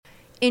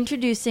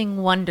Introducing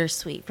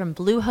Wondersuite from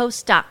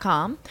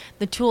Bluehost.com,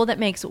 the tool that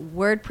makes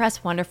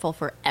WordPress wonderful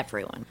for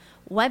everyone.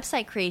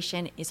 Website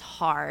creation is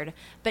hard,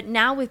 but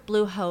now with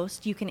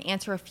Bluehost, you can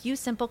answer a few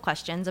simple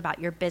questions about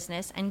your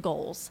business and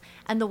goals,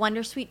 and the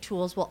Wondersuite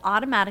tools will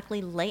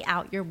automatically lay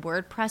out your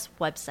WordPress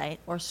website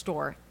or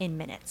store in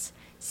minutes.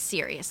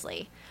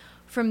 Seriously.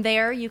 From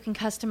there, you can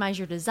customize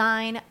your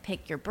design,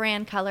 pick your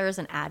brand colors,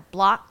 and add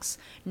blocks.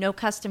 No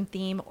custom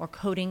theme or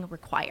coding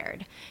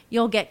required.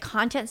 You'll get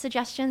content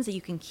suggestions that you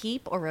can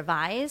keep or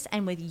revise,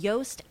 and with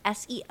Yoast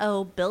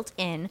SEO built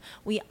in,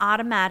 we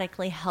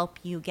automatically help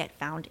you get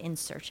found in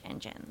search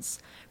engines.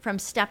 From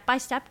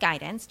step-by-step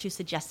guidance to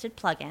suggested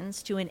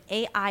plugins to an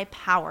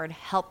AI-powered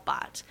help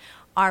bot,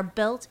 our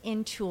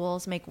built-in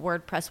tools make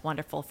WordPress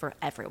wonderful for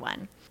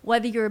everyone.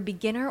 Whether you're a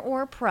beginner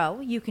or a pro,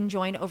 you can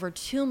join over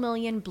 2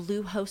 million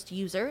Bluehost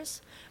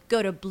users.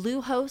 Go to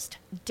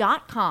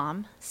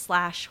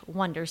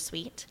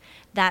bluehost.com/wondersuite.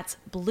 That's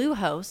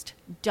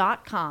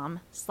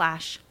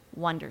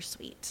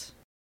bluehost.com/wondersuite.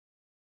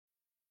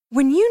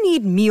 When you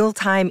need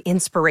mealtime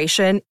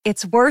inspiration,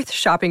 it's worth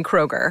shopping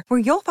Kroger, where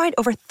you'll find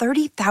over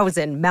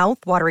 30,000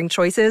 mouth-watering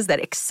choices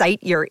that excite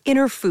your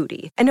inner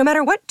foodie. And no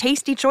matter what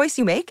tasty choice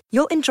you make,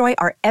 you'll enjoy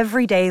our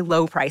everyday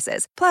low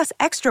prices, plus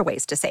extra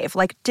ways to save,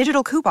 like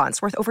digital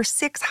coupons worth over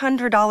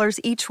 $600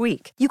 each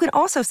week. You can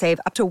also save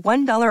up to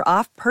 $1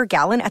 off per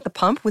gallon at the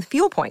pump with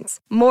fuel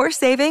points. More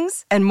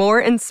savings and more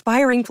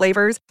inspiring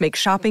flavors make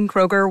shopping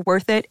Kroger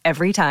worth it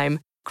every time.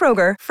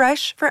 Kroger,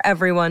 fresh for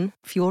everyone.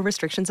 Fuel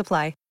restrictions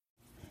apply.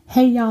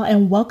 Hey y'all,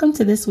 and welcome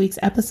to this week's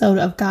episode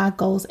of God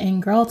Goals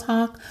and Girl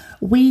Talk.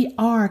 We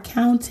are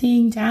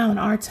counting down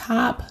our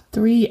top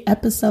 3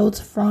 episodes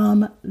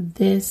from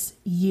this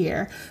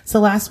year. So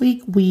last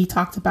week we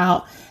talked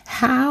about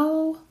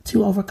how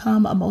to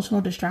overcome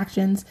emotional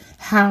distractions,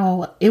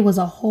 how it was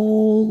a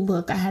whole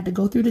look. I had to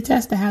go through the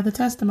test to have the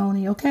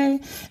testimony,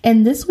 okay?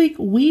 And this week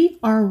we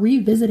are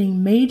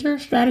revisiting major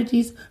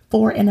strategies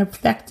for an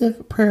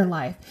effective prayer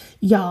life.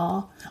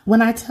 Y'all,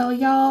 when I tell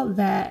y'all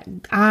that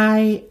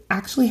I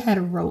actually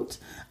had wrote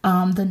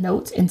the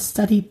notes and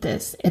studied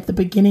this at the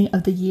beginning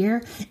of the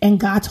year, and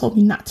God told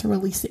me not to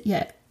release it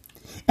yet.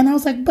 And I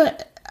was like,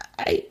 but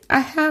I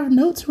have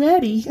notes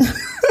ready.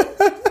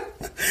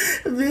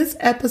 This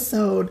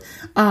episode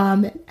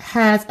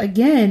has,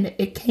 again,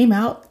 it came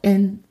out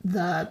in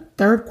the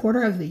 3rd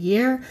quarter of the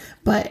year,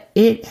 but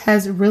it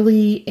has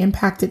really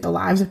impacted the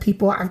lives of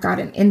people. I've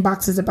gotten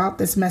inboxes about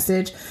this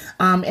message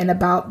and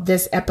about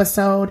this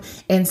episode.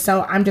 And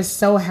so I'm just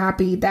so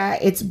happy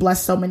that it's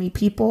blessed so many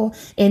people.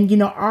 And, you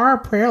know, our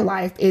prayer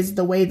life is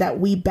the way that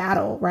we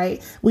battle,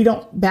 right? We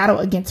don't battle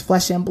against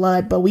flesh and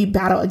blood, but we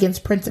battle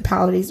against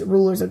principalities,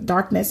 rulers of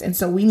darkness. And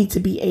so we need to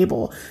be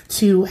able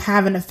to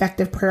have an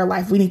effective prayer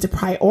life. We need to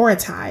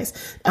prioritize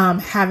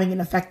having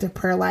an effective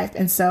prayer life.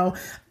 And so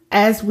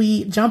as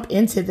we jump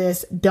into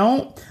this,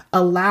 don't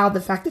allow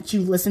the fact that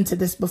you listened to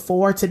this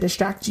before to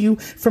distract you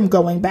from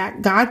going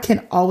back. God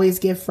can always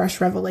give fresh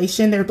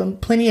revelation. There have been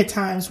plenty of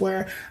times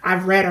where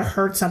I've read or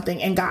heard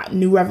something and got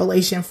new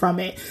revelation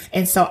from it.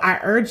 And so I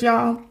urge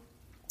y'all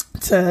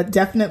to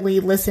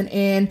definitely listen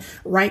in,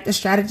 write the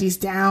strategies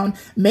down,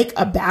 make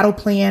a battle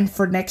plan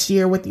for next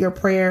year with your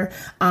prayer.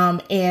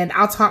 And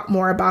I'll talk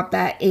more about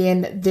that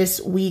in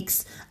this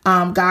week's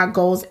God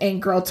Goals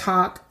and Girl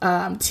Talk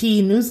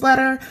T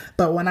newsletter.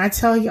 But when I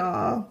tell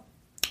y'all,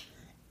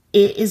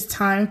 it is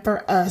time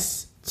for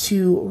us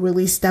to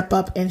really step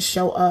up and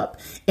show up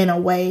in a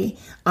way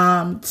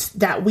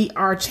that we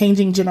are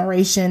changing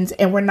generations,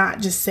 and we're not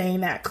just saying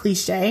that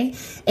cliche.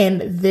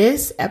 And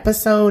this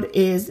episode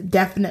is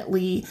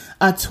definitely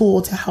a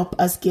tool to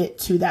help us get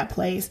to that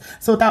place.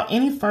 So without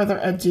any further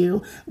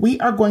ado, we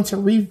are going to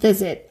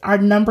revisit our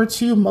number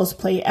 2 most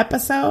played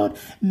episode,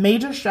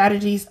 Major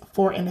Strategies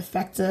for an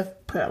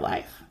Effective Prayer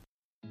Life.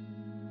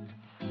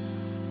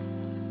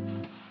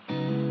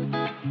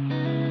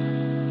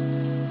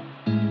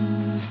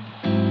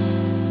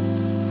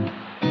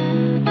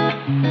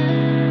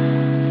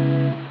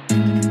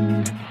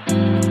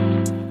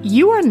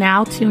 You are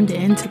now tuned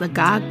in to the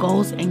God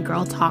Goals and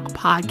Girl Talk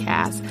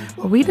podcast,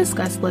 where we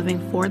discuss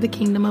living for the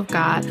kingdom of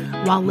God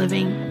while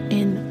living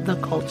in the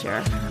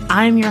culture.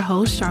 I'm your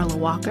host, Charlotte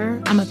Walker.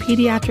 I'm a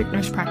pediatric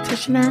nurse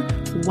practitioner,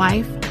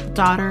 wife,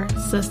 daughter,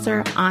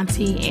 sister,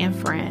 auntie, and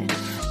friend.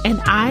 And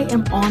I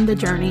am on the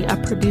journey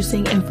of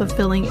producing and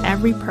fulfilling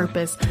every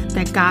purpose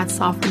that God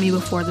saw for me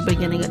before the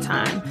beginning of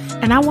time.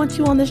 And I want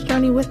you on this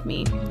journey with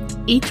me.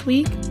 Each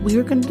week, we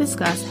are going to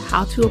discuss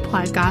how to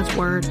apply God's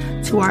word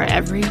to our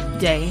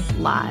everyday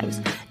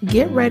lives.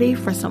 Get ready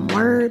for some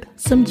word,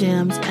 some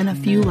gems, and a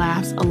few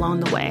laughs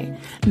along the way.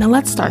 Now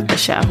let's start the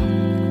show.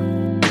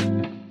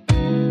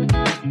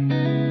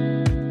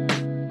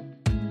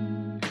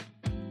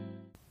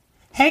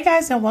 Hey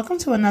guys, and welcome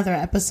to another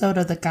episode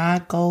of the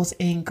God Goals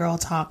in Girl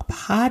Talk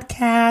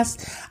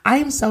podcast. I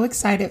am so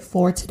excited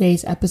for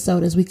today's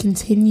episode as we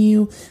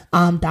continue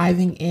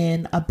diving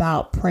in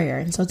about prayer.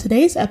 And so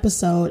today's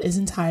episode is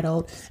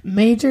entitled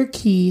Major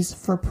Keys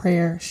for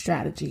Prayer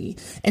Strategy.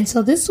 And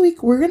so this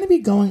week we're going to be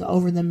going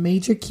over the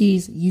major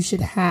keys you should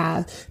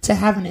have to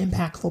have an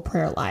impactful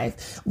prayer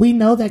life. We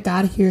know that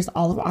God hears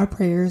all of our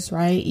prayers,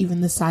 right?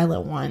 Even the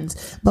silent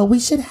ones, but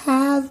we should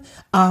have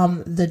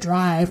the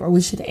drive, or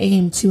we should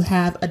aim to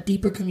have a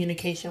deeper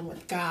communication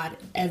with God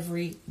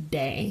every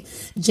day.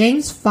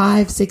 James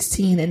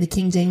 5:16 in the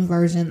King James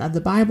Version of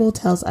the Bible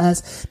tells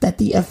us that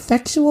the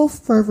effectual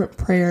fervent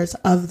prayers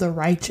of the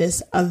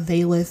righteous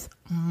availeth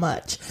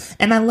much.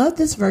 And I love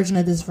this version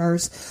of this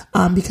verse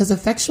because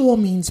effectual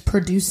means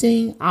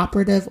producing,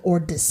 operative,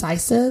 or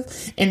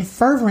decisive, and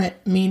fervent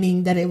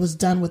meaning that it was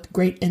done with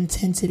great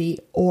intensity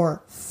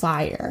or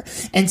fire.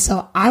 And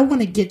so I want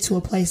to get to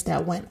a place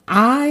that when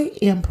I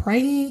am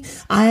praying,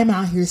 I am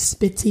out here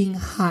spitting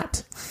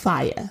hot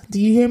fire. Do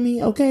you hear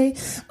me? Okay.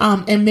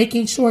 And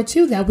making sure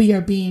too that we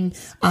are being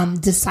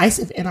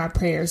decisive in our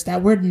prayers,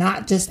 that we're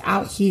not just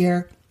out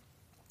here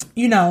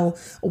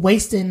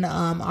wasting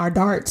our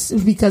darts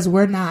because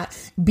we're not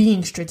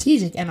being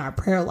strategic in our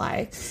prayer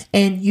life.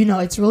 And,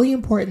 it's really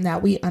important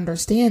that we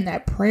understand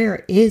that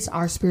prayer is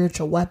our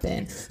spiritual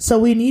weapon. So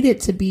we need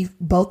it to be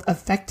both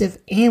effective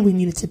and we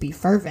need it to be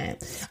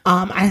fervent.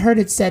 I heard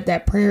it said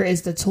that prayer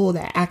is the tool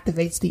that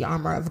activates the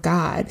armor of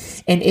God.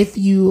 And if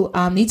you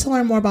need to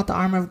learn more about the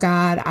armor of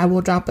God, I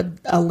will drop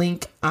a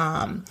link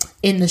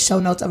in the show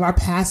notes of our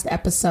past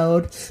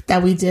episode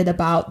that we did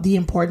about the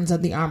importance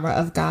of the armor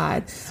of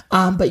God.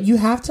 But you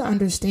have to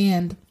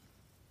understand,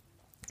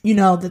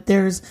 that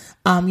there's,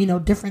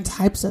 different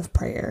types of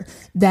prayer,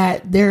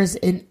 that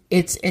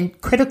it's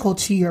critical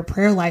to your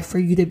prayer life for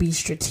you to be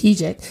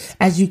strategic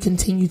as you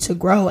continue to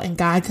grow and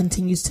God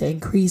continues to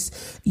increase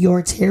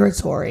your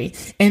territory.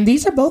 And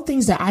these are both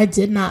things that I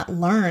did not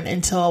learn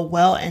until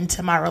well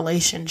into my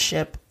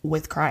relationship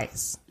with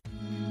Christ.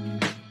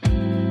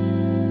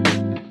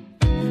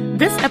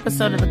 This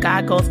episode of the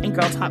God Goals in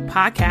Girl Talk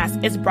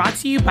podcast is brought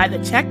to you by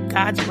the Check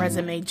God's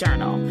Resume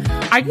Journal.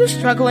 Are you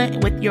struggling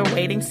with your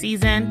waiting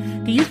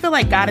season? Do you feel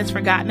like God has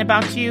forgotten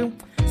about you?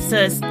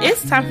 Sis,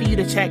 it's time for you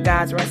to check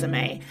God's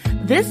resume.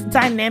 This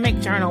dynamic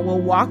journal will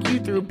walk you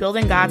through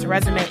building God's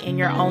resume in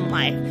your own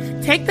life.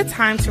 Take the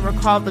time to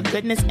recall the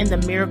goodness and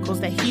the miracles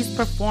that He's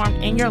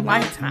performed in your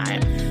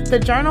lifetime. The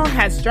journal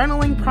has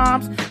journaling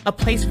prompts, a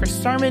place for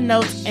sermon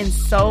notes, and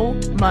so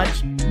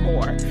much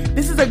more.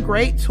 This is a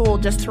great tool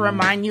just to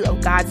remind you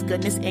of God's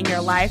goodness in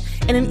your life,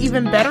 and an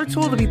even better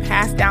tool to be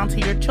passed down to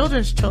your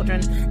children's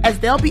children as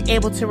they'll be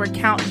able to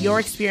recount your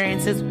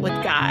experiences with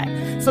God.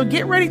 So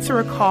get ready to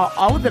recall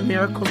all of the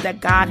miracles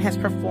that God has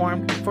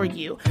performed for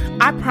you.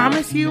 I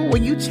promise you,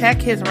 when you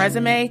check His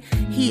resume,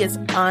 He is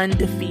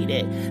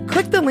undefeated.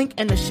 Click the link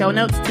in the show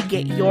notes to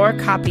get your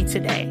copy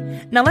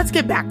today. Now let's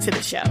get back to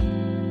the show.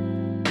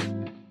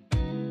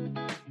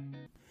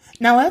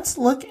 Now let's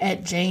look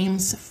at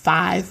James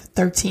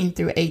 5:13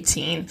 through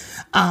 18,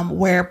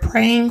 where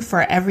praying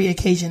for every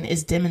occasion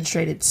is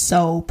demonstrated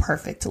so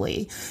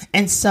perfectly.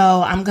 And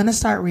so I'm going to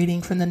start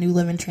reading from the New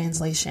Living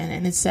Translation,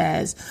 and it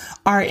says,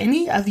 "Are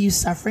any of you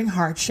suffering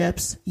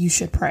hardships? You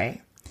should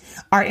pray.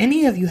 Are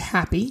any of you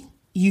happy?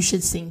 You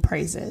should sing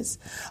praises.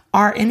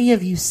 Are any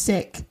of you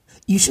sick?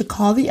 You should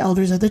call the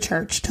elders of the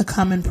church to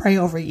come and pray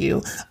over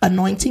you,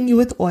 anointing you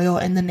with oil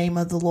in the name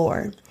of the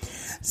Lord.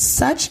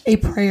 Such a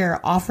prayer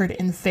offered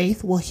in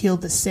faith will heal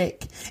the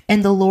sick,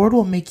 and the Lord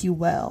will make you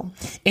well.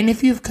 And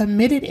if you've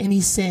committed any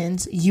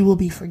sins, you will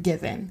be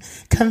forgiven.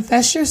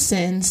 Confess your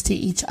sins to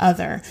each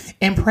other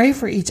and pray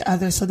for each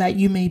other so that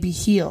you may be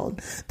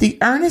healed. The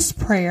earnest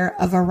prayer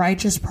of a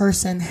righteous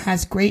person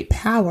has great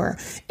power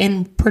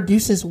and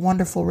produces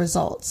wonderful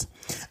results."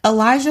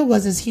 Elijah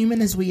was as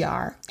human as we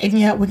are, and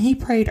yet when he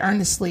prayed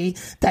earnestly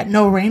that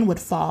no rain would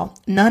fall,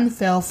 none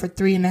fell for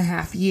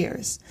 3.5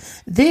 years.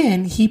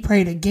 Then he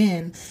prayed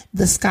again,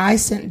 the sky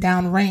sent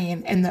down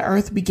rain, and the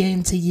earth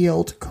began to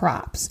yield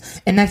crops.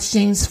 And that's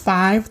James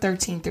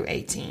 5:13 through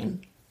 18.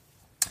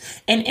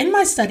 And in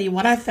my study,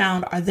 what I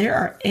found there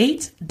are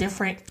 8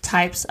 different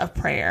types of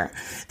prayer.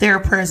 There are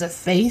prayers of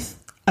faith,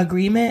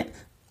 agreement,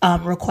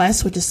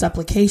 request, which is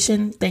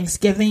supplication,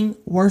 thanksgiving,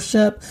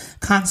 worship,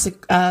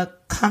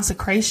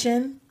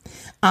 consecration,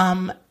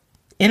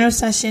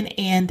 intercession,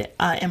 and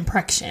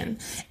imprecation.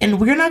 And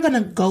we're not going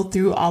to go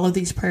through all of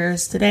these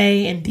prayers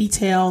today in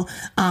detail,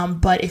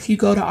 but if you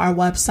go to our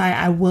website,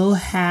 I will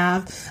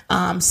have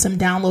some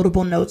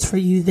downloadable notes for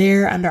you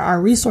there under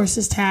our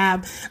resources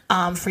tab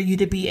for you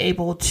to be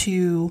able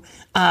to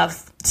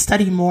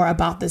study more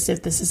about this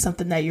if this is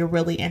something that you're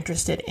really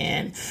interested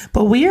in.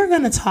 But we are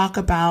going to talk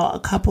about a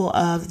couple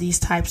of these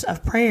types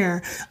of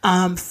prayer,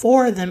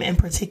 4 of them in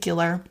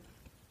particular,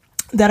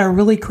 that are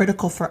really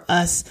critical for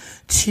us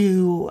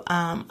to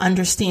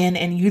understand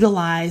and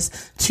utilize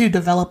to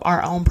develop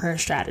our own prayer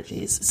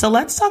strategies. So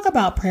let's talk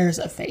about prayers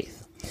of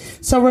faith.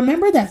 So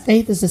remember that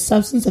faith is the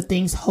substance of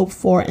things hoped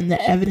for and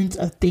the evidence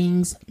of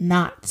things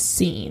not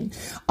seen.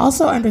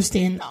 Also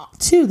understand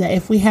too that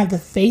if we have the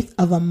faith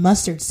of a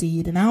mustard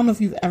seed, and I don't know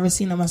if you've ever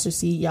seen a mustard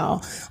seed,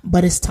 y'all,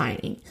 but it's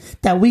tiny,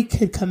 that we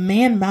could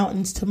command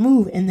mountains to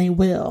move and they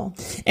will.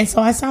 And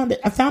so I found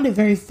it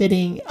very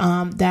fitting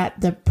that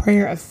the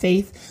prayer of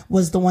faith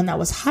was the one that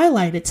was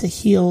highlighted to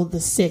heal the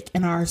sick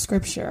in our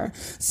scripture.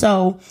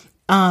 So,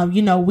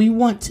 we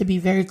want to be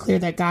very clear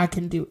that God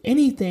can do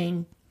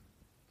anything.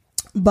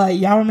 But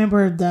y'all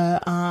remember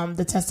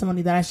the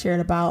testimony that I shared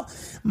about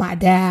my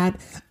dad.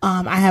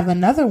 I have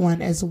another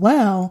one as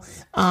well,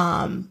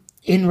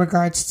 in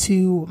regards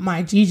to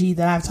my Gigi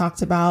that I've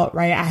talked about,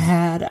 right?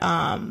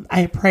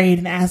 I prayed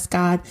and asked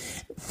God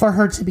for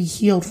her to be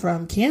healed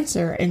from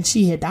cancer, and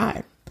she had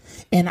died.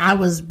 And I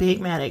was big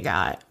mad at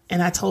God.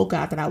 And I told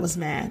God that I was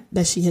mad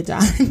that she had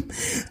died.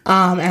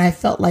 And I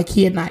felt like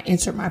he had not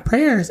answered my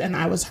prayers and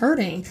I was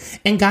hurting.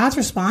 And God's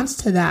response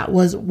to that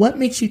was, what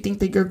makes you think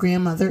that your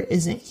grandmother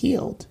isn't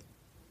healed?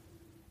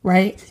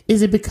 Right?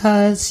 Is it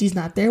because she's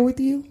not there with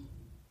you?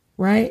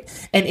 Right?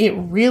 And it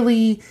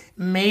really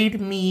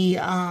made me,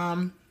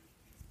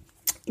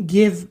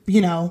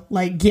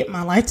 get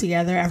my life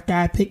together after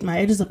I picked my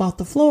edges up off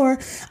the floor.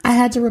 I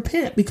had to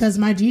repent because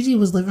my Gigi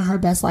was living her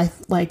best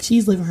life. Like,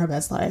 she's living her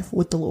best life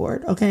with the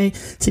Lord. Okay.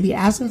 To be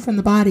absent from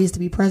the body is to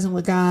be present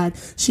with God.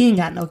 She ain't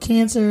got no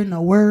cancer,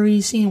 no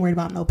worries. She ain't worried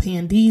about no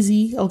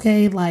pandeezy.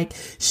 Okay. Like,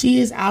 she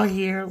is out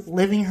here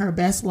living her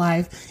best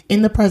life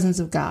in the presence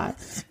of God,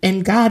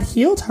 and God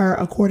healed her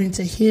according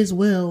to his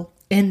will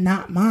and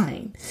not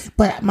mine.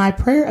 But my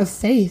prayer of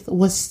faith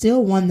was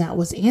still one that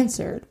was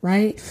answered,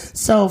 right?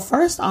 So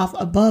first off,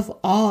 above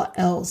all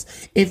else,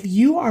 if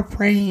you are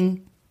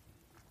praying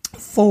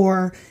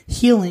for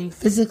healing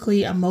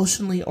physically,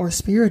 emotionally, or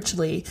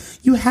spiritually,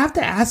 you have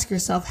to ask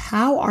yourself,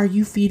 how are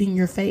you feeding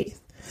your faith?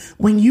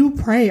 When you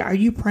pray, are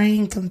you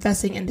praying,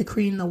 confessing, and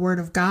decreeing the word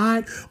of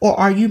God, or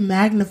are you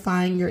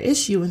magnifying your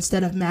issue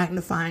instead of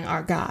magnifying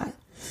our God?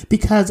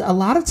 Because a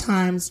lot of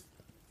times,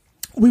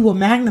 we will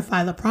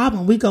magnify the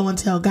problem. We go and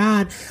tell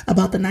God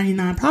about the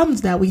 99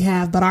 problems that we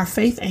have, but our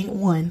faith ain't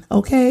one.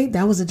 Okay.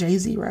 That was a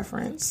Jay-Z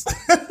reference,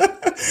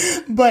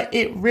 but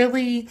it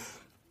really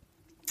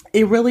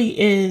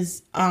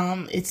is,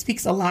 it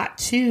speaks a lot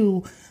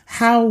to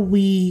how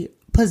we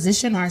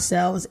position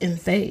ourselves in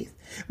faith.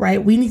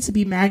 Right? We need to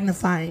be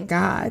magnifying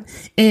God.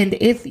 And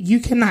if you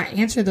cannot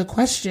answer the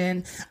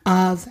question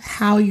of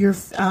how you're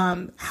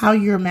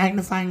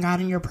magnifying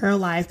God in your prayer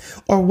life,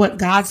 or what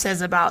God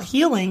says about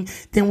healing,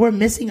 then we're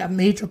missing a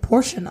major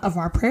portion of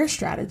our prayer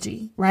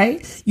strategy,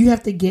 right? You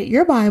have to get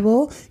your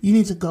Bible. You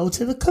need to go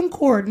to the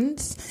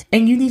concordance,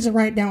 and you need to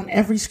write down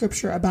every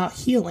scripture about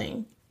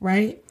healing,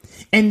 right?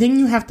 And then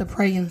you have to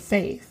pray in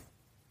faith.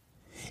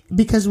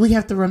 Because we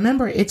have to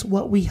remember, it's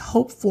what we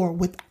hope for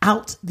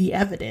without the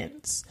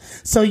evidence.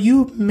 So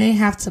you may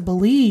have to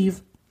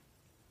believe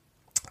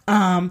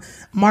Mark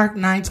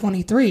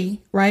 9:23,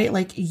 right?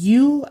 Like,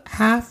 you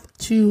have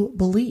to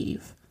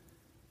believe.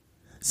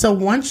 So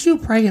once you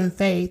pray in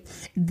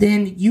faith,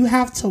 then you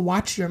have to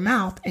watch your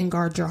mouth and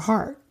guard your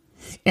heart.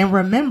 And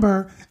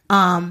remember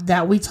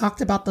that we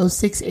talked about those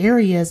 6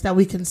 areas that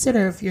we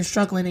consider if you're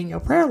struggling in your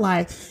prayer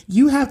life.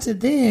 You have to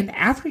then,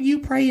 after you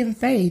pray in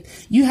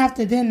faith, you have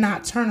to then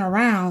not turn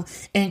around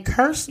and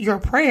curse your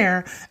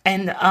prayer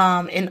and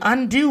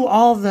undo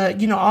all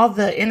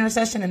the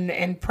intercession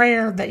and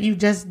prayer that you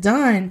just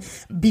done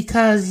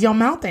because your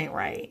mouth ain't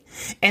right.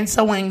 And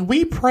so when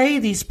we pray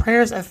these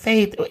prayers of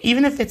faith,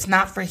 even if it's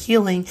not for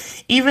healing,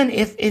 even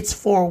if it's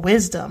for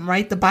wisdom,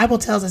 right? The Bible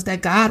tells us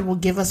that God will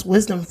give us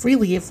wisdom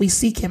freely if we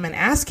seek him and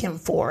ask him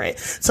for it.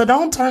 So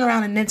don't turn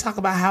around and then talk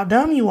about how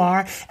dumb you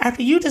are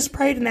after you just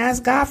prayed and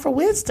asked God for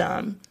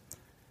wisdom.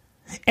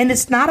 And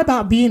it's not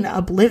about being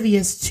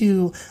oblivious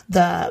to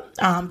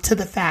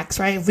the facts,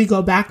 right? If we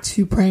go back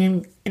to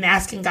praying and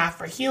asking God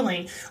for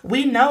healing,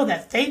 we know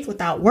that faith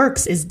without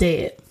works is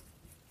dead.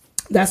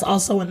 That's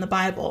also in the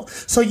Bible.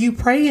 So you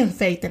pray in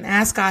faith and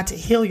ask God to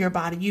heal your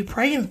body. You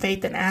pray in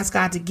faith and ask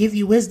God to give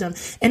you wisdom.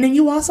 And then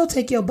you also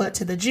take your butt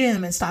to the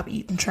gym and stop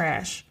eating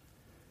trash.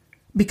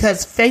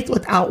 Because faith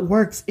without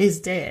works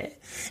is dead.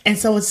 And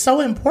so it's so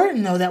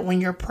important, though, that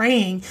when you're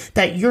praying,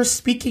 that you're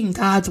speaking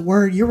God's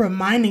word, you're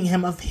reminding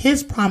him of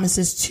his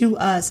promises to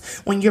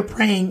us when you're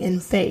praying in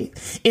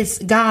faith. It's,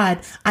 God,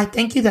 I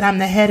thank you that I'm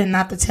the head and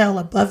not the tail,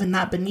 above and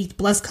not beneath,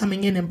 blessed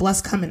coming in and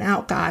blessed coming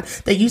out, God,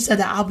 that you said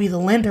that I'll be the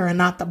lender and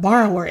not the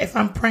borrower if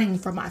I'm praying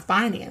for my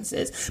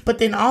finances. But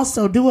then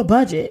also do a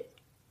budget,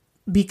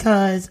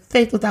 because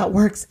faith without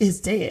works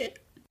is dead.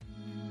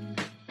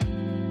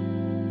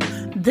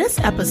 This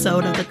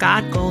episode of the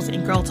God Goals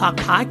and Girl Talk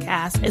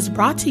podcast is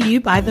brought to you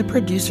by the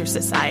Producer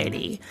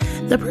Society.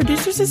 The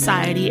Producer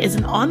Society is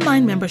an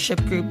online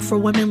membership group for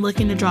women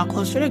looking to draw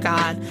closer to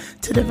God,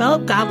 to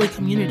develop godly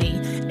community,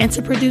 and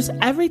to produce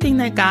everything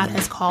that God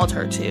has called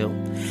her to.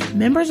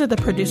 Members of the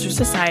Producer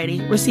Society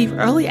receive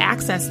early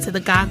access to the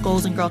God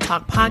Goals and Girl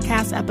Talk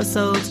podcast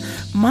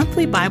episodes,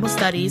 monthly Bible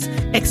studies,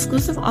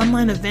 exclusive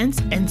online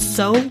events, and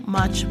so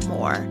much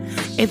more.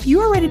 If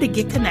you are ready to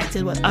get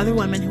connected with other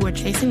women who are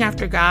chasing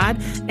after God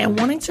and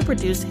wanting to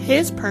produce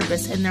His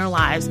purpose in their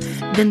lives,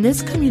 then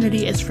this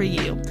community is for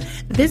you.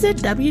 Visit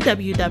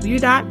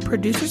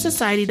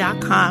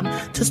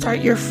www.producersociety.com to start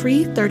your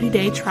free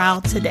 30-day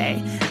trial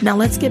today. Now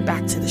let's get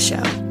back to the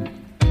show.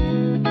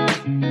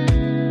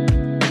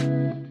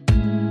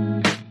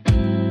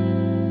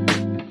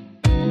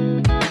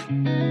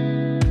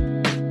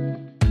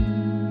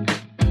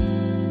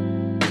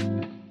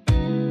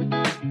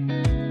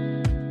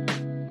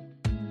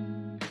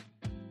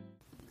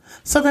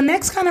 So the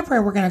next kind of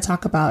prayer we're going to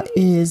talk about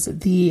is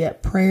the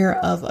prayer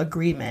of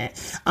agreement.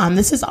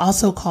 This is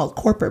also called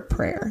corporate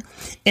prayer.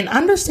 And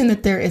understand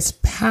that there is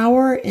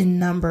power in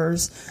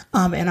numbers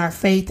in our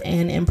faith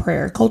and in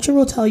prayer. Culture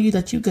will tell you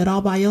that you good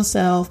all by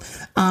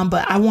yourself,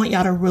 but I want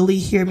y'all to really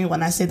hear me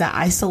when I say that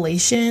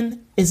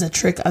isolation is a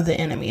trick of the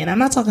enemy. And I'm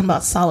not talking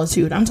about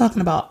solitude. I'm talking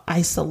about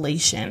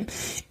isolation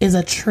is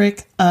a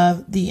trick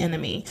of the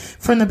enemy.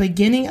 From the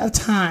beginning of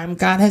time,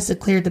 God has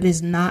declared that it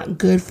is not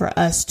good for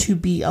us to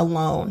be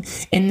alone.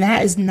 And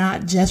that is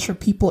not just for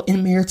people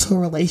in marital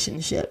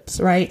relationships,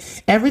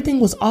 right? Everything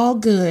was all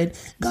good.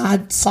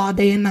 God saw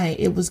day and night.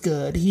 It was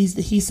good.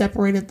 He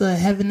separated the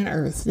heaven and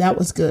earth. That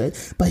was good.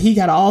 But he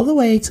got all the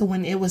way to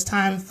when it was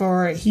time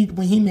when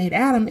he made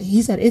Adam,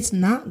 he said, it's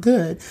not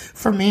good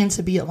for man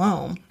to be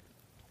alone.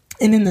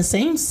 And in the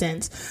same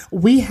sense,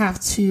 we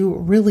have to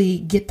really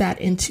get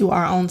that into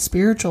our own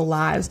spiritual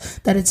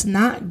lives, that it's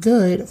not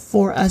good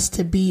for us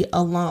to be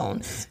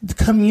alone. The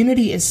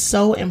community is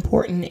so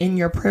important in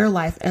your prayer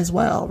life as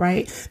well,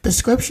 right? The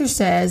scripture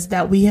says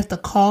that we have to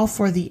call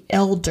for the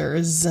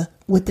elders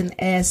with an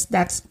S,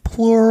 that's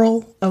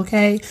plural,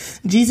 okay?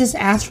 Jesus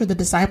asked for the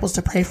disciples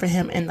to pray for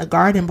him in the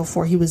garden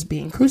before he was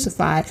being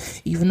crucified,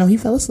 even though he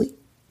fell asleep.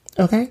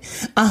 Okay.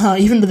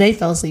 Even though they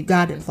fell asleep,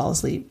 God didn't fall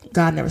asleep.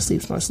 God never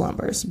sleeps nor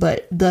slumbers,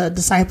 but the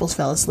disciples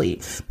fell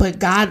asleep. But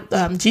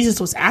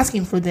Jesus was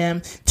asking for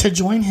them to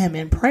join him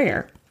in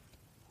prayer.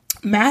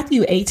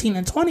 Matthew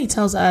 18:20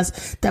 tells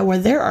us that where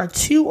there are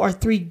two or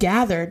three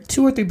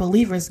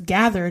believers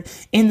gathered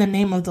in the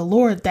name of the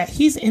Lord, that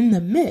he's in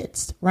the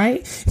midst,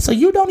 right? So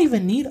you don't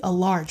even need a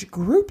large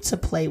group to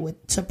pray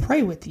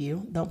with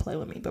you. Don't play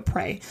with me, but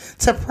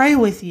to pray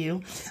with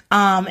you.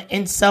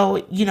 And so,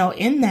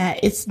 in that,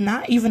 it's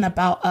not even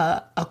about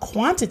a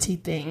quantity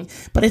thing,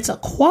 but it's a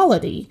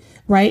quality,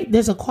 right?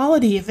 There's a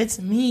quality. If it's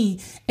me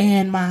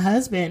and my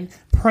husband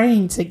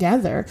praying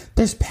together,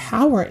 there's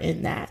power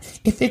in that.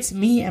 If it's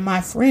me and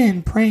my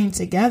friend praying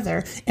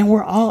together and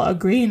we're all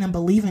agreeing and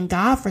believing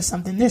God for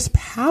something, there's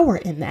power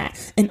in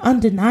that, an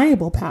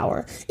undeniable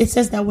power. It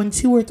says that when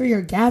 2 or 3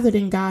 are gathered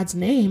in God's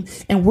name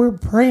and we're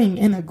praying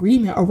in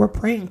agreement or we're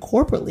praying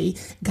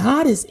corporately,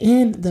 God is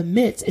in the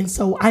midst. And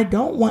so I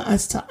don't want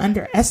us to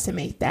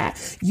underestimate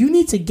that. You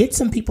need to get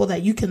some people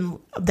that you can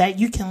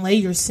lay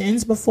your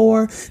sins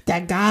before,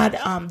 that God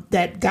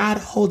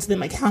holds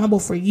them accountable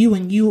for you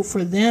and you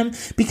for them,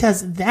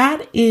 because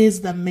that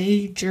is the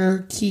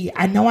major key.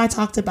 I know I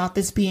talked about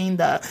this being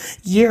the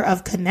year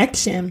of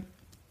connection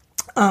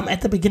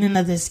at the beginning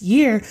of this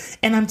year,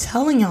 and I'm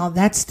telling y'all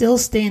that still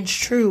stands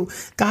true.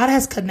 God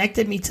has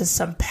connected me to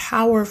some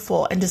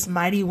powerful and just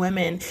mighty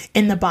women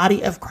in the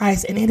body of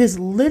Christ, and it has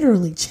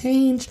literally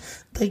changed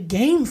the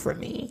game for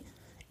me.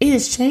 It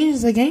has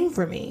changed the game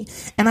for me.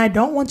 And I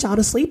don't want y'all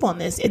to sleep on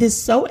this. It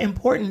is so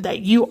important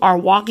that you are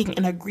walking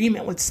in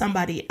agreement with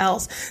somebody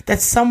else, that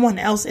someone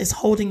else is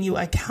holding you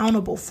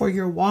accountable for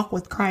your walk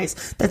with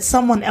Christ, that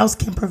someone else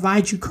can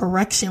provide you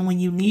correction when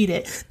you need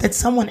it, that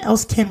someone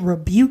else can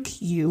rebuke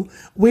you,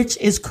 which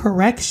is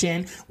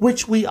correction,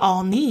 which we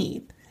all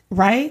need,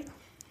 right?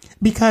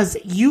 Because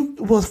you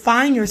will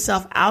find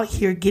yourself out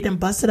here getting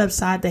busted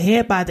upside the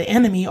head by the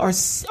enemy or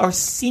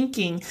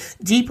sinking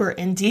deeper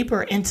and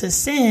deeper into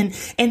sin.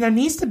 And there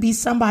needs to be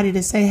somebody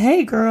to say,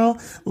 hey, girl,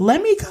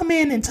 let me come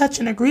in and touch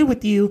and agree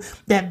with you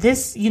that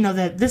this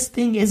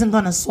thing isn't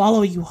going to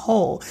swallow you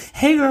whole.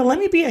 Hey, girl, let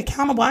me be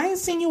accountable. I ain't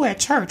seen you at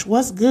church.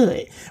 What's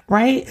good?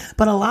 Right.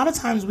 But a lot of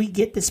times we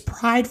get this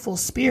prideful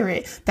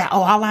spirit that,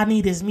 all I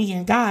need is me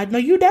and God. No,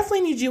 you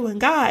definitely need you and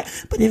God.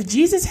 But if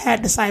Jesus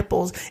had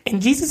disciples and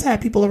Jesus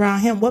had people around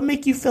him, what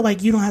make you feel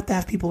like you don't have to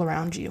have people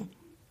around you?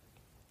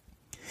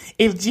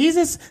 If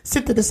Jesus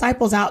sent the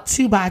disciples out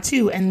 2 by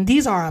 2, and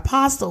these are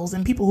apostles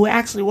and people who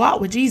actually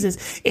walk with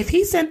Jesus, if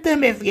he sent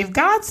them, if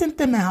God sent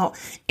them out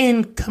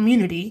in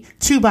community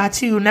 2 by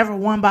 2, never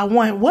 1 by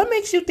 1, what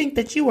makes you think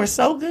that you are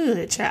so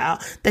good,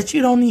 child, that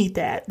you don't need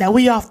that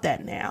we off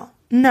that now?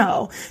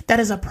 No, that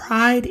is a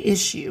pride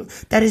issue.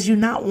 That is you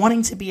not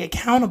wanting to be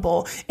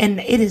accountable. And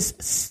it is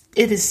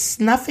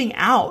snuffing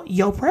out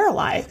your prayer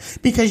life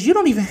because you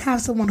don't even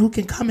have someone who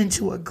can come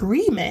into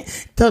agreement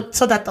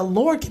so that the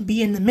Lord can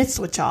be in the midst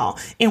with y'all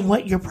in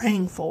what you're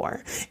praying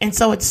for. And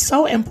so it's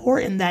so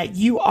important that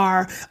you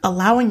are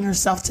allowing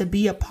yourself to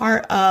be a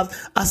part of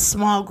a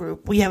small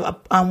group. We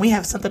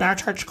have something in our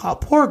church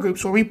called pour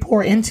groups where we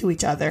pour into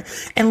each other.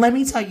 And let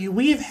me tell you,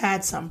 we've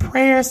had some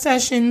prayer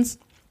sessions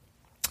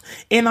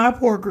in our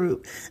poor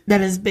group that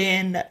has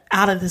been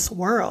out of this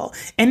world.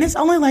 And it's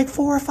only like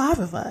 4 or 5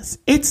 of us.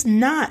 It's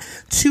not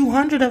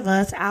 200 of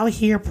us out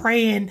here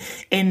praying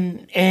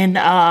and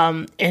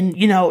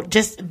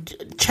just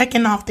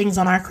checking off things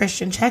on our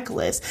Christian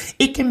checklist.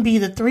 It can be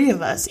the 3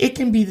 of us. It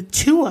can be the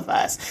 2 of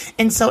us.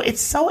 And so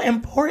it's so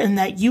important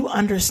that you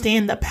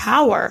understand the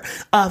power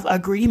of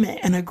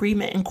agreement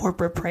in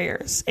corporate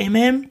prayers.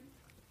 Amen.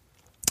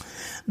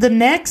 The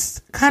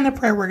next kind of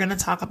prayer we're going to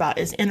talk about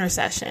is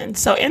intercession.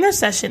 So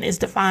intercession is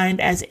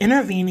defined as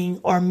intervening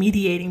or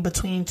mediating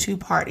between 2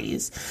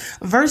 parties.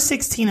 Verse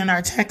 16 in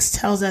our text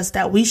tells us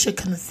that we should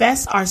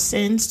confess our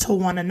sins to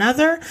one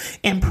another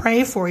and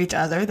pray for each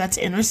other. That's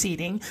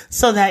interceding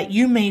so that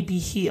you may be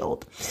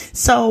healed.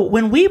 So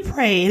when we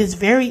pray, it is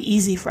very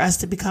easy for us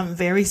to become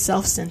very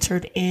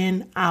self-centered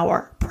in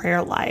our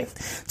prayer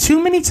life.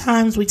 Too many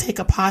times we take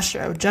a posture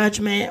of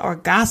judgment or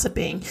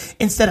gossiping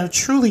instead of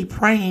truly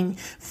praying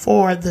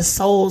for the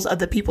souls of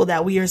the people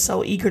that we are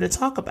so eager to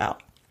talk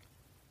about.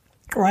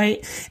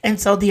 Right. And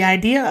so the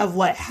idea of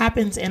what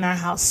happens in our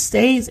house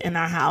stays in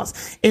our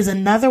house is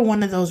another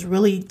one of those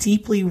really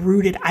deeply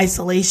rooted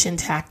isolation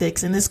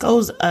tactics. And this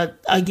goes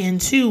again,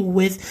 too,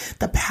 with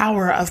the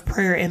power of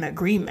prayer and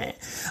agreement.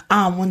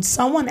 When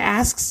someone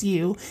asks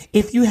you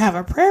if you have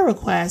a prayer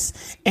request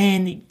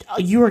and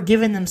you are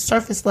giving them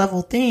surface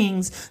level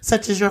things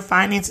such as your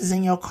finances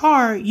in your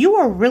car, you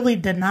are really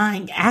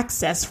denying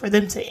access for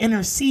them to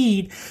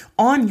intercede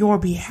on your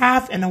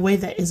behalf in a way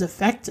that is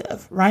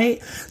effective.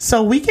 Right.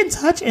 So we can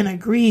touch and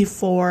agree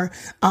for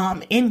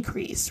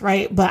increase.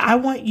 Right. But I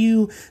want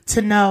you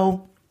to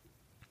know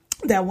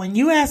that when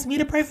you ask me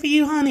to pray for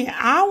you, honey,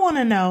 I want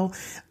to know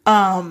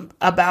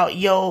about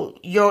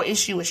your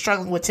issue with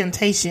struggling with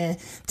temptation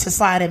to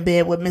slide in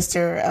bed with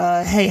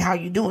Mr. Hey, how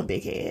you doing,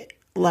 big head?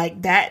 Like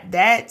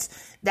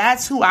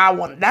that's who I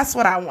want. That's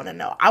what I want to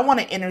know. I want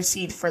to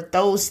intercede for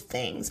those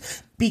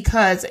things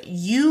because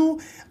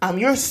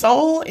your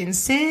soul in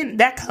sin,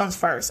 that comes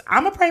first.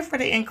 I'm going to pray for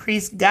the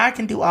increase. God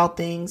can do all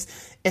things,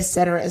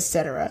 etc.,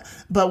 etc.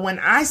 But when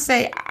I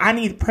say I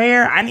need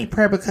prayer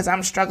because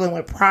I'm struggling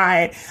with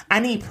pride. I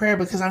need prayer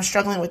because I'm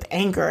struggling with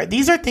anger.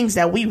 These are things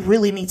that we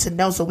really need to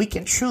know so we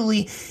can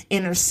truly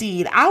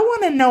intercede. I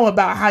want to know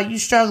about how you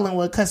struggling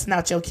with cussing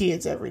out your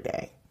kids every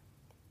day.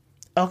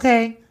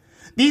 Okay?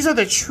 These are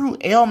the true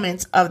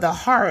ailments of the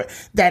heart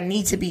that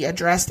need to be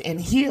addressed and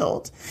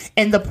healed.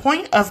 And the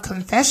point of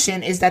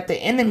confession is that the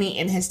enemy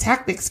and his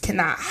tactics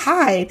cannot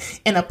hide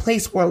in a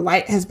place where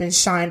light has been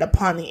shined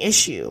upon the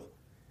issue.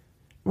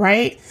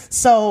 Right?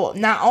 So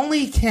not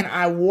only can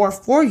I war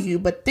for you,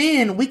 but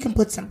then we can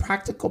put some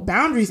practical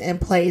boundaries in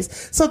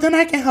place so then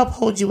I can help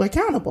hold you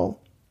accountable.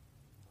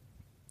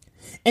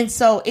 And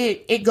so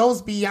it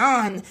goes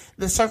beyond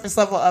the surface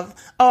level of,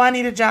 oh, I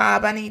need a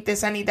job, I need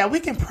this, I need that. We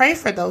can pray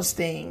for those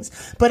things.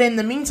 But in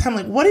the meantime,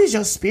 like, what is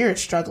your spirit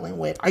struggling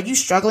with? Are you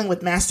struggling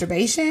with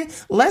masturbation?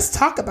 Let's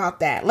talk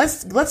about that.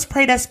 Let's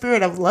pray that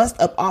spirit of lust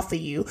up off of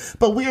you.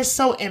 But we are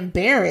so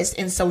embarrassed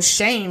and so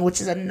shamed, which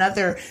is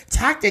another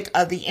tactic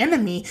of the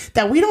enemy,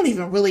 that we don't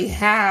even really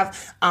have,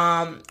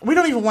 we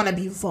don't even want to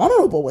be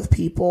vulnerable with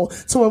people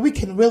to where we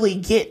can really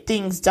get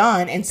things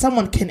done and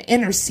someone can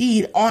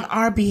intercede on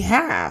our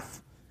behalf.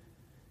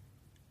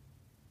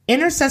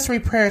 Intercessory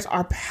prayers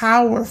are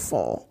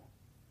powerful.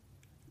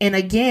 And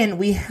again,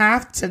 we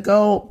have to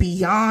go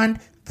beyond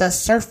the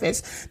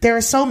surface. There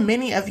are so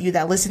many of you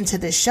that listen to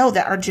this show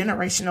that are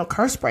generational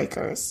curse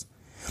breakers.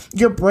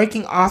 You're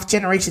breaking off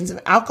generations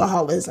of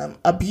alcoholism,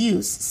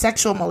 abuse,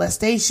 sexual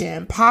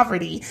molestation,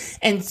 poverty,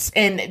 and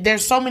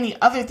there's so many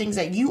other things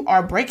that you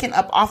are breaking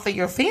up off of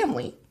your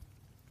family.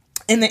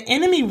 And the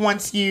enemy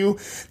wants you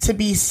to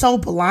be so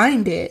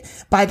blinded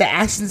by the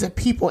actions of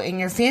people in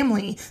your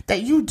family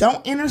that you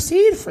don't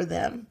intercede for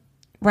them,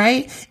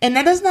 right? And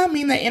that does not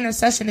mean that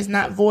intercession is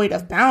not void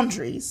of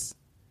boundaries,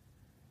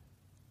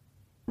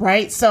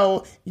 right?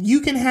 So you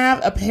can have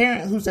a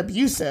parent who's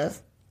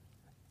abusive,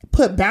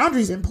 put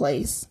boundaries in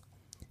place,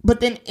 but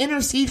then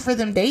intercede for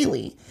them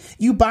daily.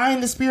 You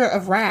bind the spirit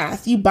of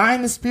wrath. You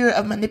bind the spirit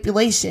of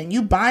manipulation.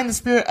 You bind the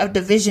spirit of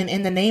division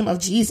in the name of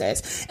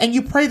Jesus. And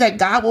you pray that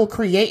God will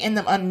create in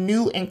them a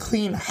new and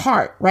clean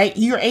heart, right?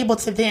 You're able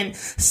to then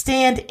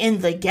stand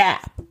in the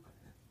gap.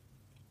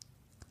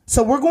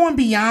 So we're going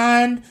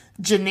beyond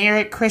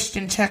generic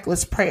Christian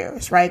checklist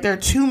prayers, right? There are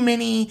too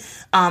many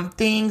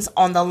things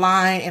on the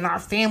line in our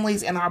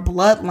families and our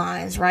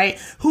bloodlines, right?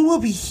 Who will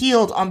be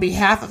healed on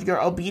behalf of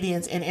your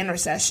obedience and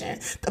intercession?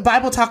 The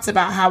Bible talks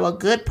about how a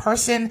good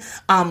person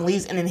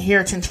leaves an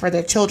inheritance for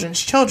their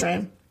children's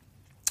children.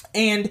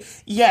 And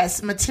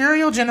yes,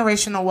 material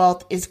generational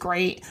wealth is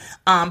great.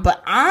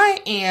 But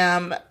I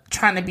am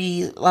trying to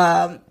be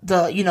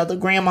the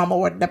grandmama,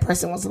 or the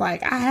person was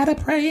like, I had a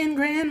praying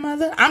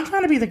grandmother. I'm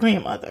trying to be the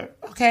grandmother.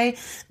 Okay.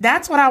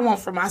 That's what I want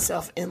for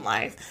myself in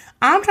life.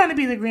 I'm trying to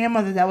be the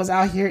grandmother that was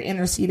out here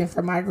interceding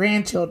for my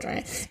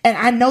grandchildren. And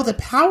I know the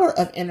power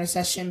of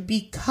intercession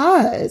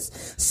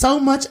because so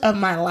much of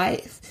my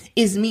life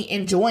is me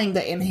enjoying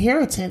the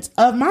inheritance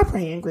of my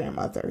praying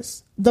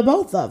grandmothers, the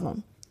both of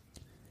them.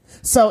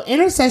 So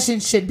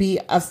intercession should be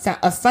a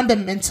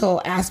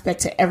fundamental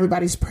aspect to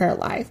everybody's prayer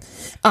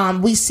life.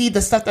 We see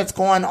the stuff that's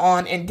going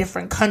on in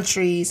different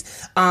countries,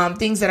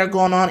 things that are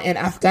going on in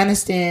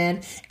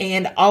Afghanistan,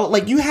 and all.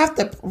 Like, you have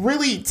to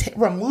really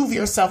remove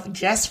yourself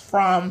just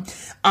from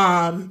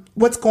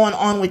what's going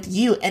on with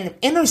you and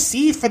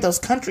intercede for those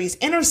countries.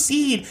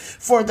 Intercede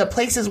for the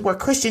places where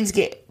Christians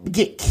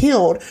get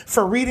killed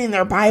for reading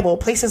their Bible.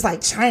 Places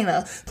like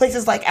China,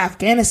 places like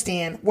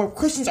Afghanistan, where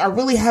Christians are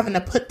really having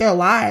to put their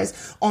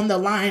lives on the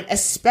line,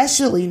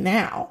 especially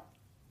now.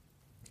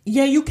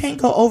 Yeah, you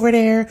can't go over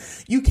there.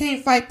 You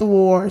can't fight the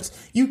wars.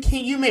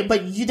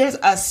 There's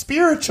a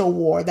spiritual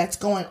war that's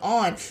going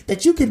on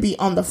that you can be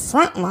on the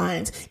front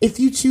lines if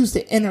you choose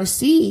to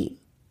intercede.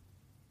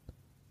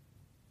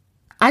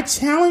 I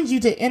challenge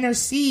you to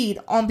intercede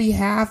on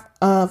behalf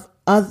of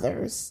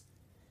others.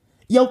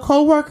 Your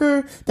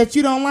coworker that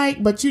you don't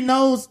like, but you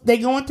know they're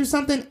going through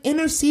something,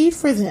 intercede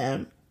for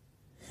them.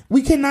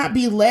 We cannot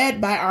be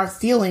led by our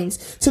feelings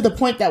to the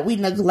point that we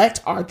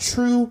neglect our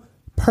true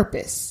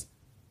purpose.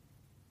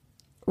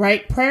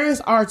 Right? Prayer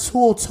is our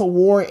tool to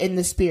war in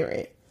the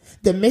spirit.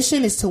 The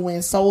mission is to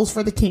win souls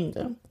for the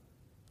kingdom.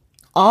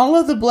 All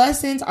of the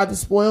blessings are the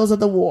spoils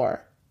of the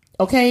war.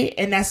 Okay?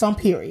 And that's on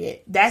period.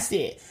 That's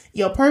it.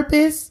 Your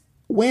purpose,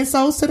 win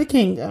souls to the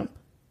kingdom.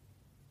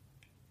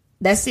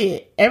 That's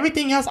it.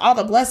 Everything else, all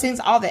the blessings,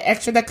 all the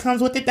extra that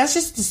comes with it, that's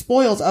just the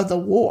spoils of the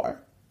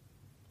war.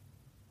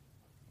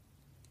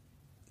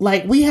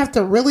 Like, we have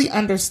to really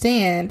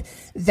understand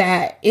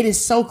that it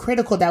is so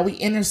critical that we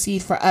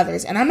intercede for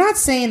others. And I'm not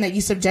saying that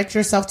you subject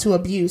yourself to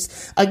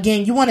abuse.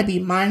 Again, you want to be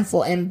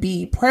mindful and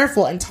be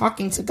prayerful and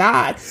talking to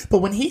God. But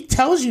when he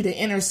tells you to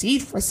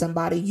intercede for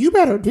somebody, you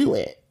better do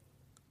it.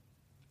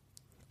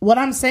 What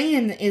I'm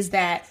saying is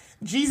that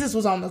Jesus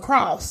was on the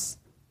cross.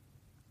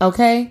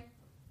 Okay?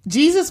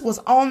 Jesus was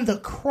on the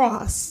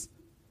cross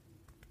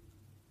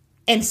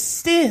and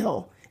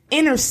still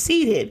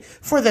interceded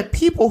for the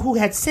people who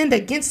had sinned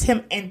against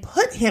him and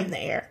put him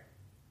there.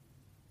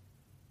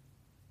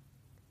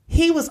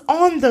 He was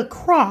on the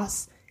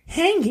cross,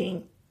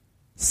 hanging,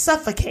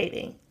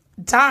 suffocating,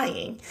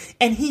 dying,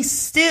 and he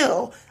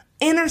still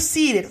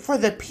interceded for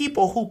the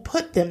people who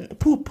put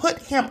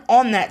him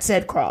on that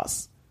said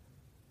cross.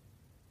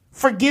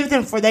 Forgive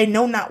them, for they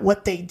know not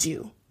what they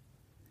do.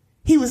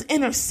 He was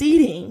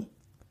interceding.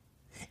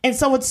 And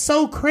so it's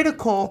so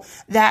critical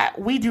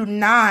that we do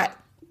not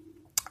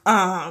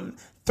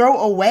throw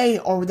away,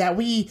 or that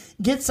we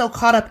get so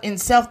caught up in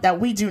self that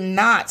we do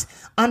not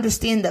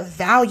understand the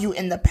value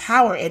and the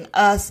power in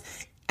us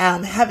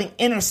having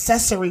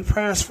intercessory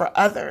prayers for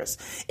others.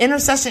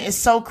 Intercession is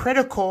so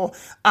critical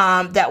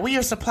that we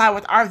are supplied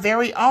with our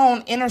very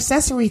own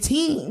intercessory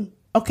team.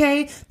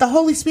 Okay? The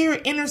Holy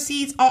Spirit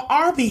intercedes on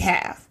our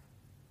behalf.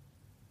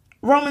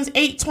 Romans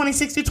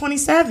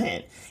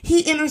 8:26-27.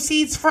 He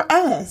intercedes for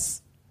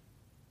us.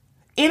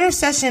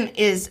 Intercession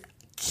is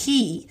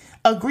key.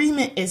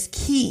 Agreement is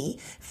key.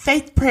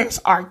 Faith prayers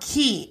are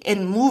key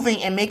in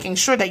moving and making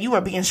sure that you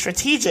are being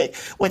strategic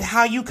with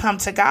how you come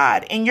to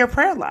God in your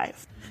prayer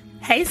life.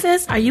 Hey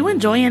sis, are you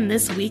enjoying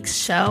this week's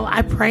show?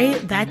 I pray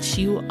that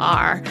you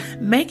are.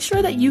 Make sure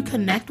that you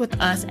connect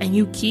with us and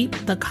you keep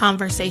the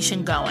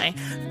conversation going.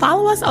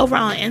 Follow us over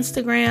on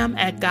Instagram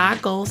at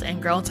God Goals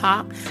and Girl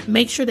Talk.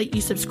 Make sure that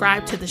you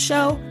subscribe to the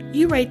show,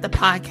 you rate the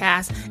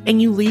podcast,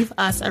 and you leave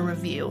us a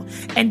review.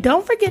 And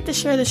don't forget to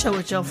share the show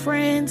with your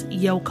friends,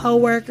 your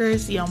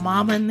coworkers, your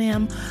mom and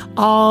them,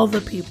 all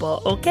the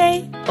people,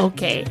 okay?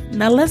 Okay,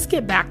 now let's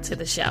get back to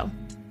the show.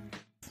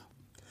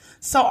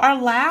 So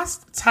our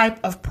last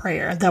type of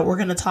prayer that we're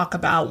going to talk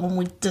about when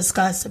we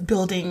discuss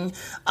building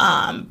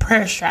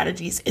prayer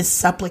strategies is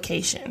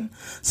supplication.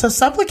 So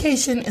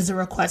supplication is a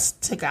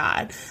request to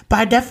God.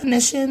 By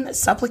definition,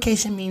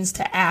 supplication means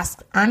to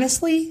ask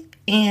earnestly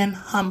and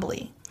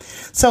humbly.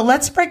 So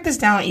let's break this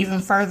down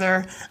even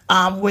further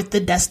with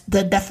the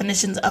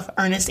definitions of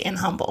earnest and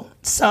humble.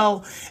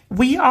 So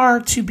we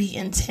are to be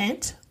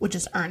intent, which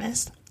is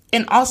earnest,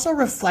 and also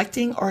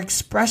reflecting or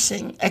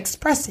expressing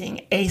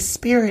a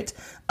spirit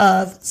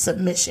of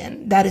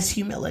submission. That is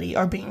humility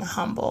or being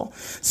humble.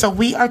 So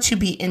we are to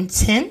be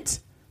intent,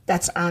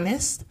 that's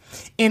earnest,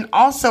 and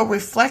also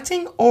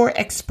reflecting or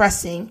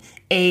expressing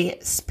a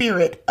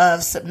spirit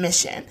of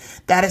submission.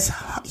 That is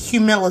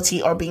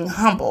humility or being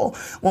humble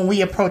when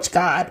we approach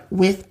God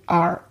with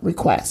our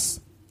requests.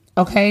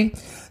 Okay?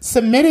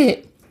 Submit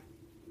it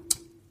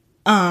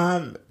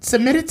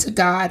to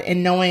God,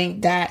 and knowing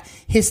that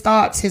his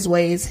thoughts, his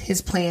ways,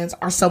 his plans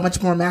are so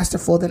much more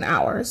masterful than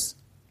ours,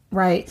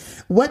 right?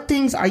 What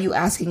things are you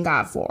asking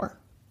God for?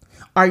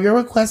 Are your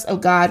requests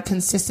of God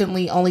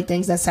consistently only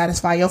things that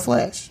satisfy your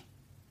flesh?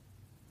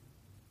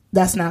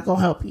 That's not going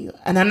to help you.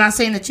 And I'm not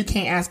saying that you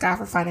can't ask God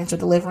for financial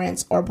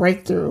deliverance or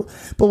breakthrough.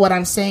 But what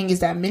I'm saying is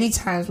that many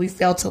times we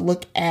fail to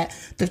look at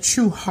the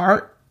true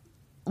heart,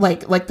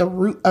 like the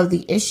root of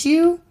the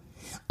issue.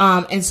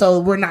 And so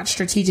we're not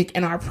strategic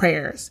in our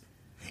prayers.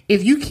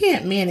 If you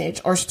can't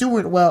manage or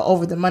steward well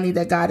over the money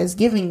that God is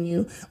giving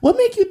you, what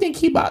makes you think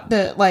he about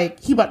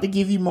to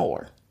give you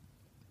more?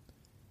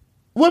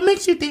 What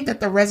makes you think that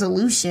the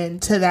resolution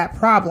to that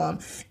problem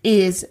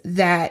is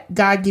that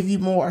God give you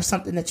more or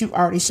something that you've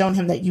already shown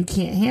him that you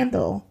can't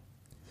handle?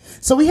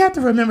 So we have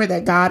to remember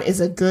that God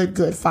is a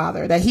good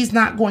father, that he's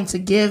not going to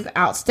give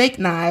out steak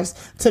knives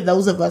to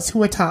those of us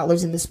who are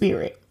toddlers in the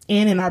spirit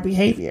and in our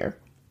behavior.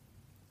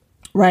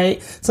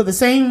 Right. So the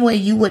same way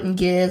you wouldn't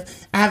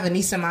give, I have a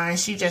niece of mine.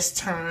 She just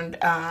turned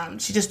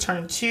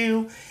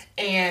 2,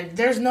 and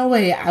there's no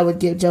way I would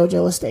give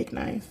JoJo a steak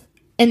knife.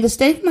 And the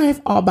steak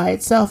knife all by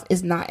itself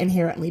is not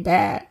inherently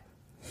bad.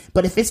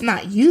 But if it's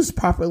not used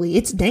properly,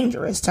 it's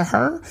dangerous to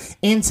her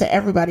and to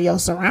everybody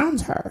else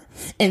around her.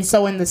 And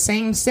so in the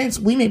same sense,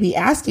 we may be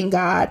asking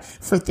God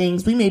for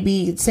things. We may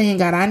be saying,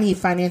 God, I need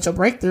financial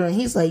breakthrough. And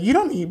he's like, you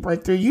don't need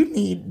breakthrough. You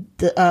need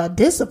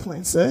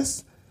discipline,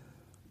 sis.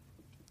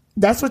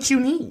 That's what you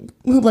need.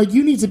 Like,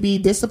 you need to be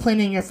disciplined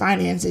in your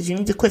finances. You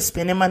need to quit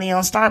spending money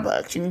on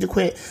Starbucks. You need to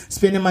quit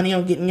spending money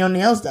on getting your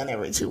nails done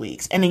every 2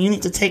 weeks. And then you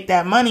need to take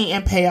that money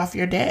and pay off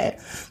your debt.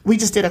 We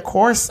just did a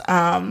course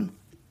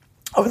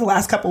over the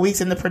last couple of weeks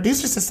in the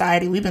Producer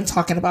Society. We've been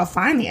talking about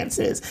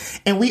finances,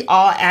 and we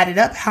all added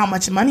up how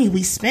much money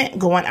we spent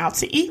going out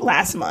to eat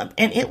last month.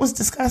 And it was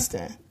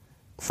disgusting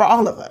for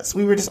all of us.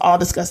 We were just all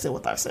disgusted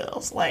with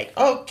ourselves. Like,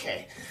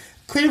 okay.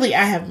 Clearly,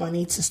 I have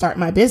money to start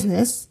my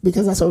business,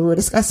 because that's what we were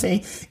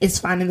discussing. It's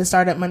finding the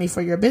startup money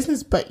for your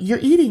business, but you're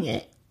eating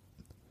it.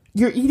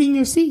 You're eating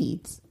your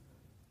seeds.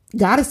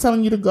 God is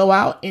telling you to go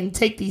out and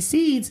take these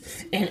seeds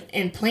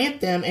and plant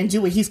them and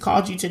do what he's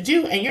called you to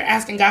do. And you're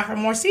asking God for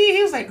more seed.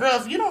 He was like,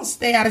 girl, if you don't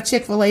stay out of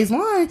Chick-fil-A's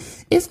line,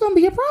 it's going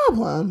to be a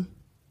problem.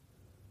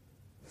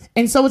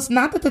 And so it's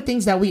not that the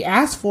things that we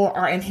ask for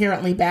are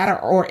inherently bad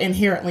or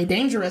inherently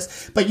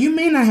dangerous, but you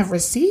may not have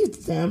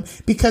received them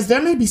because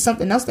there may be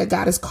something else that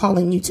God is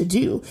calling you to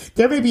do.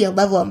 There may be a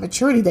level of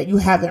maturity that you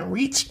haven't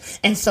reached.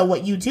 And so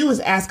what you do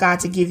is ask God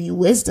to give you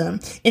wisdom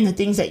in the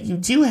things that you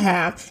do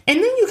have. And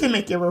then you can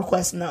make your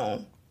request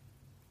known,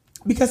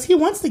 because he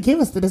wants to give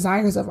us the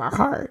desires of our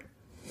heart.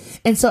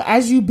 And so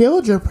as you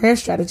build your prayer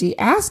strategy,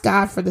 ask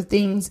God for the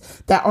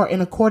things that are in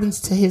accordance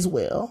to his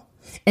will.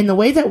 And the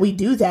way that we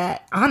do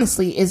that,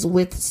 honestly, is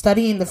with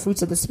studying the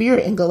fruits of the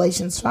Spirit in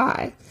Galatians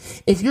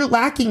 5. If you're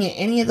lacking in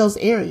any of those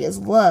areas,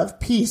 love,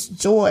 peace,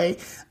 joy,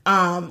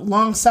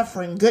 long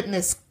suffering,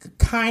 goodness,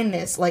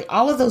 kindness, like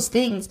all of those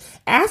things,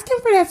 ask him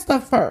for that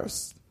stuff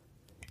first.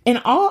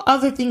 And all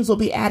other things will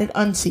be added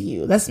unto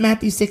you. That's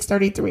Matthew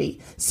 6:33.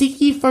 Seek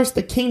ye first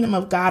the kingdom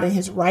of God and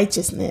his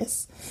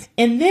righteousness.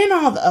 And then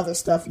all the other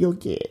stuff you'll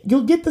get.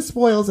 You'll get the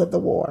spoils of the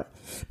war.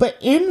 But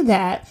in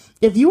that,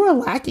 if you are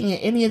lacking in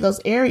any of those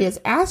areas,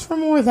 ask for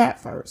more of that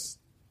first.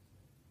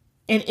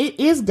 And it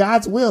is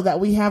God's will that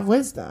we have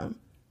wisdom.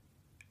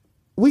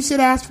 We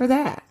should ask for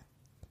that.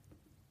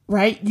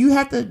 Right? You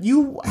have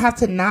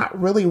to not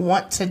really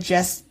want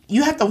to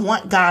you have to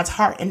want God's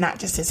heart and not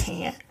just his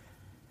hand.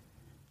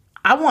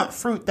 I want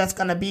fruit that's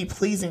going to be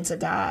pleasing to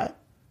God.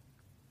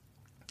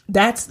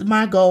 That's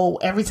my goal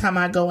every time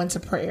I go into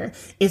prayer,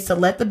 is to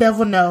let the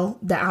devil know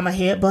that I'm a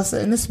head buster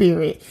in the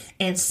spirit.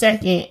 And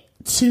second,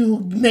 to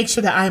make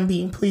sure that I'm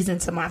being pleasing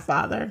to my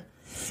Father.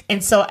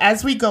 And so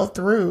as we go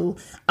through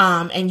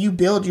and you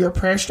build your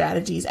prayer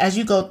strategies, as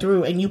you go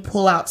through and you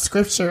pull out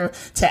scripture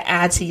to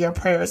add to your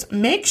prayers,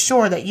 make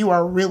sure that you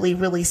are really,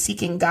 really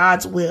seeking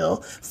God's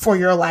will for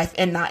your life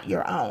and not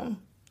your own.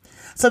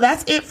 So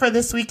that's it for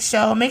this week's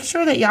show. Make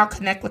sure that y'all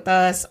connect with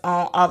us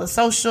on all the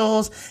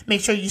socials.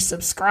 Make sure you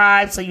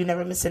subscribe so you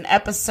never miss an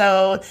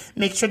episode.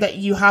 Make sure that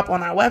you hop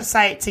on our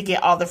website to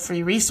get all the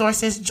free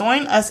resources.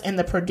 Join us in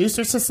the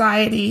Producer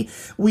Society.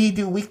 We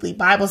do weekly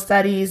Bible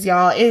studies,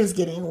 y'all. It is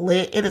getting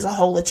lit. It is a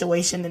whole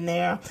situation in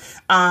there.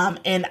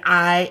 And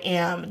I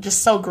am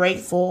just so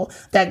grateful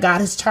that God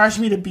has charged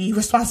me to be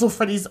responsible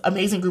for these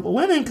amazing group of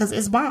women, because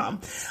it's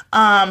bomb.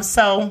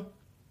 So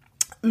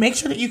make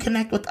sure that you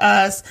connect with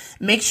us.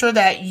 Make sure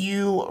that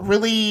you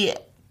really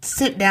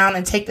sit down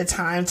and take the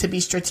time to be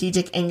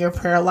strategic in your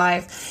prayer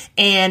life.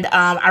 And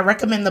I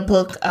recommend the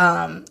book.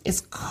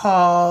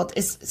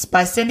 It's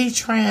by Cindy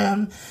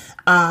Trim.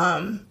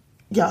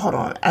 Hold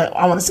on.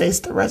 I want to say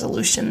it's The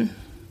Resolution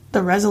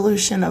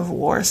of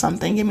War or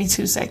something. Give me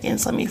 2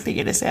 seconds. Let me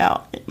figure this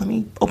out. Let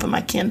me open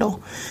my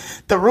Kindle.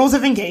 The Rules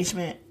of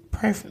Engagement.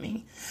 Pray for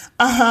me.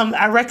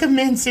 I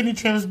recommend Cindy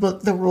Trim's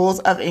book, The Rules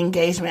of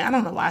Engagement. I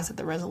don't know why I said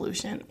The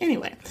Resolution.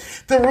 Anyway,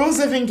 The Rules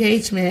of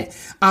Engagement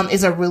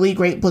is a really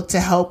great book to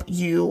help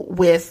you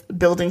with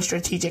building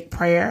strategic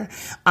prayer.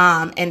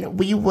 And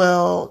we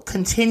will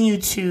continue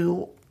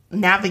to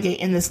navigate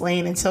in this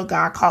lane until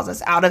God calls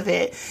us out of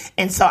it.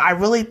 And so I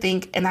really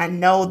think, and I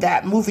know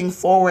that moving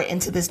forward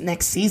into this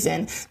next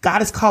season,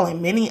 God is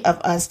calling many of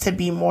us to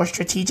be more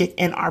strategic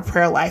in our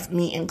prayer life,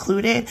 me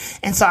included.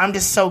 And so I'm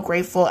just so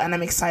grateful, and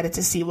I'm excited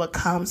to see what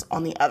comes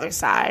on the other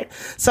side.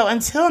 So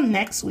until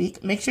next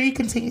week, make sure you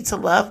continue to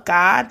love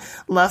God,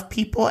 love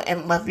people,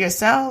 and love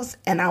yourselves.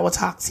 And I will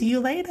talk to you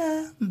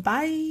later.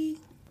 Bye.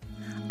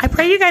 I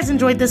pray you guys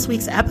enjoyed this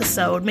week's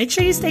episode. Make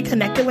sure you stay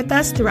connected with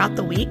us throughout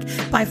the week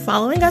by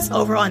following us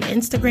over on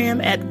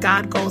Instagram at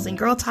God Goals and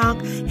Girl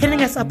Talk,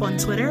 hitting us up on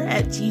Twitter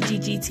at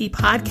GGGT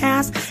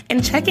Podcast,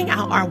 and checking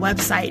out our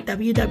website,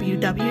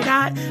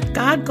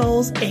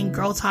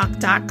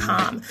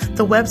 www.godgoalsandgirltalk.com.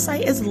 The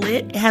website is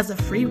lit. It has a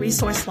free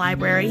resource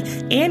library,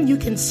 and you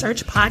can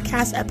search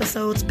podcast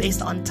episodes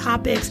based on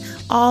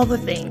topics, all the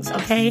things,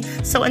 okay?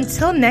 So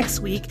until next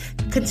week,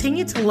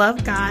 continue to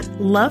love God,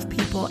 love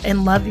people,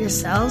 and love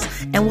yourselves,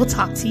 and we'll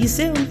talk to you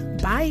soon.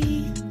 Bye.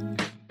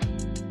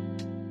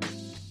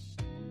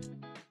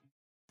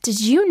 Did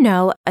you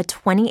know a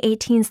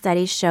 2018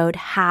 study showed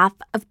half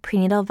of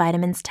prenatal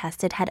vitamins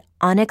tested had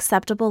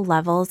unacceptable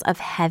levels of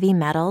heavy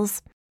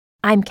metals?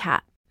 I'm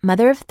Kat,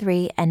 mother of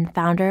 3 and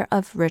founder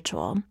of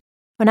Ritual.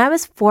 When I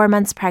was 4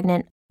 months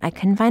pregnant, I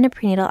couldn't find a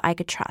prenatal I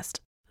could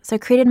trust, so I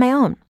created my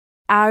own.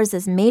 Ours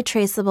is made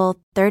traceable,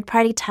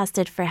 third-party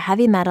tested for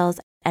heavy metals,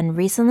 and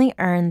recently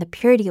earned the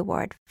Purity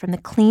Award from the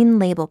Clean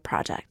Label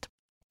Project.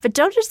 But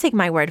don't just take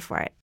my word for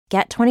it.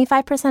 Get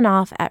 25%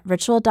 off at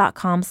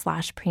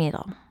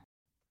ritual.com/prenatal.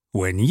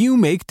 When you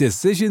make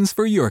decisions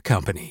for your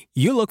company,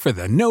 you look for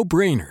the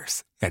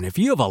no-brainers. And if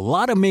you have a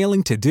lot of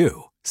mailing to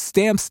do,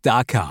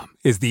 Stamps.com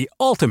is the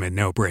ultimate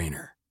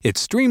no-brainer. It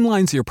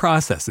streamlines your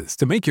processes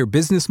to make your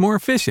business more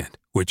efficient,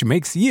 which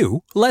makes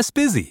you less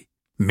busy.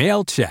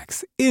 Mail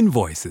checks,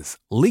 invoices,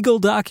 legal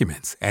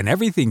documents, and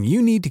everything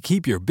you need to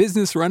keep your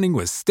business running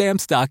with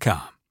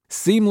Stamps.com.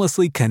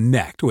 Seamlessly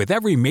connect with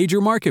every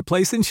major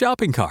marketplace and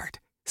shopping cart.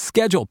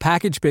 Schedule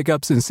package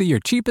pickups and see your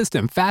cheapest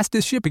and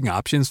fastest shipping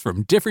options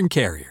from different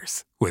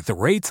carriers, with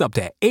rates up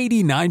to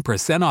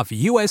 89% off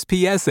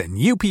USPS and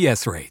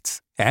UPS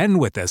rates. And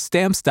with the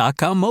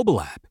Stamps.com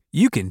mobile app,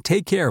 you can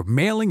take care of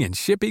mailing and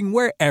shipping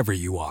wherever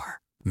you are.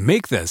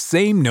 Make the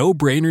same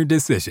no-brainer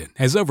decision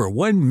as over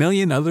 1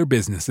 million other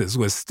businesses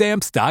with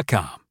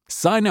Stamps.com.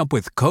 Sign up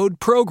with code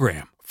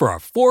PROGRAM for a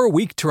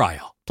 4-week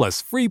trial,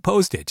 plus free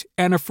postage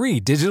and a free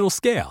digital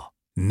scale.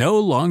 No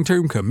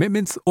long-term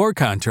commitments or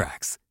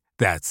contracts.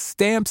 That's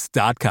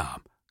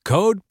Stamps.com.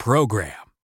 Code PROGRAM.